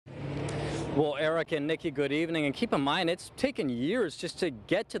Well, Eric and Nikki, good evening. And keep in mind, it's taken years just to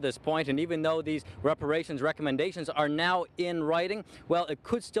get to this point. And even though these reparations recommendations are now in writing, well, it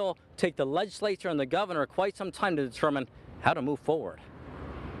could still take the legislature and the governor quite some time to determine how to move forward.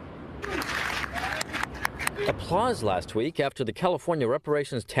 Applause last week after the California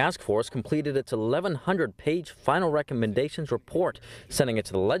Reparations Task Force completed its 1,100-page final recommendations report, sending it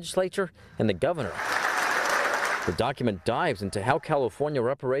to the legislature and the governor. The document dives into how California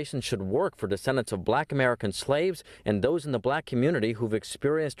reparations should work for descendants of Black American slaves and those in the Black community who've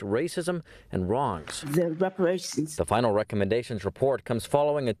experienced racism and wrongs. The final recommendations report comes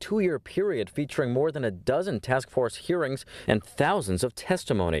following a 2-year period featuring more than a dozen task force hearings and thousands of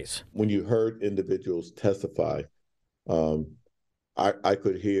testimonies. When you heard individuals testify, I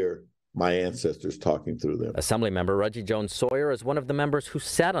could hear my ancestors talking through them. Assemblymember Reggie Jones-Sawyer is one of the members who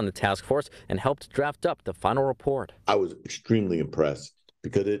sat on the task force and helped draft up the final report. I was extremely impressed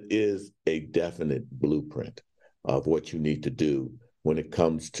because it is a definite blueprint of what you need to do when it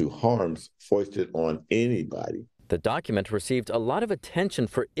comes to harms foisted on anybody. The document received a lot of attention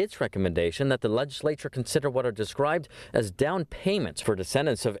for its recommendation that the legislature consider what are described as down payments for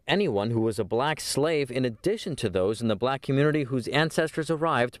descendants of anyone who was a Black slave, in addition to those in the Black community whose ancestors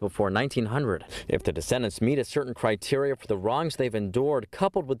arrived before 1900. If the descendants meet a certain criteria for the wrongs they've endured,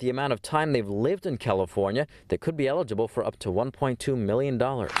 coupled with the amount of time they've lived in California, they could be eligible for up to $1.2 million.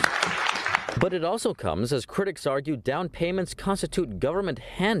 But it also comes as critics argue down payments constitute government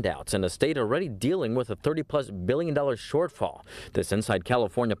handouts in a state already dealing with a $30+ billion shortfall. This Inside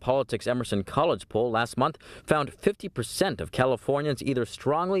California Politics Emerson College poll last month found 50% of Californians either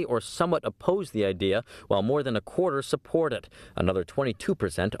strongly or somewhat oppose the idea, while more than a quarter support it. Another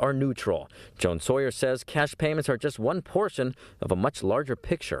 22% are neutral. Jones-Sawyer says cash payments are just one portion of a much larger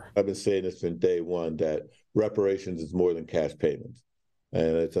picture. I've been saying this from day one, that reparations is more than cash payments.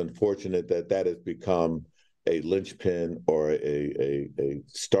 And it's unfortunate that that has become a linchpin or a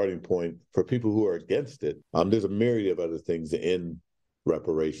starting point for people who are against it. There's a myriad of other things in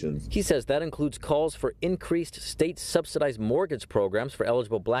reparations. He says that includes calls for increased state-subsidized mortgage programs for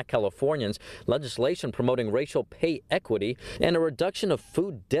eligible Black Californians, legislation promoting racial pay equity, and a reduction of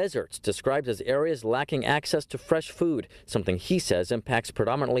food deserts described as areas lacking access to fresh food, something he says impacts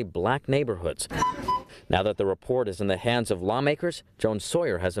predominantly Black neighborhoods. Now that the report is in the hands of lawmakers,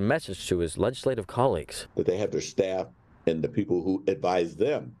 Jones-Sawyer has a message to his legislative colleagues. That they have their staff and the people who advise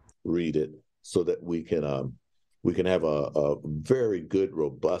them read it so that we can have a very good,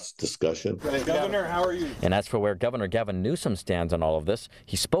 robust discussion. Governor, how are you? And as for where Governor Gavin Newsom stands on all of this,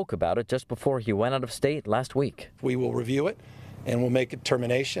 he spoke about it just before he went out of state last week. We will review it, and we'll make a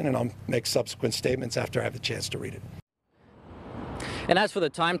determination, and I'll make subsequent statements after I have the chance to read it. And as for the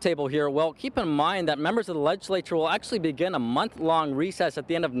timetable here, well, keep in mind that members of the legislature will actually begin a month-long recess at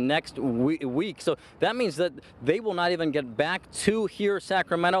the end of next week. So that means that they will not even get back to here,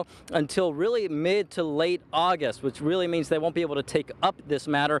 Sacramento, until really mid to late August, which really means they won't be able to take up this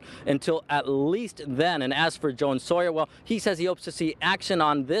matter until at least then. And as for Jones-Sawyer, well, he says he hopes to see action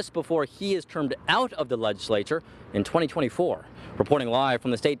on this before he is termed out of the legislature in 2024. Reporting live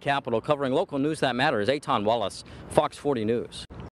from the state capitol, covering local news that matters, Aton Wallace, Fox 40 News.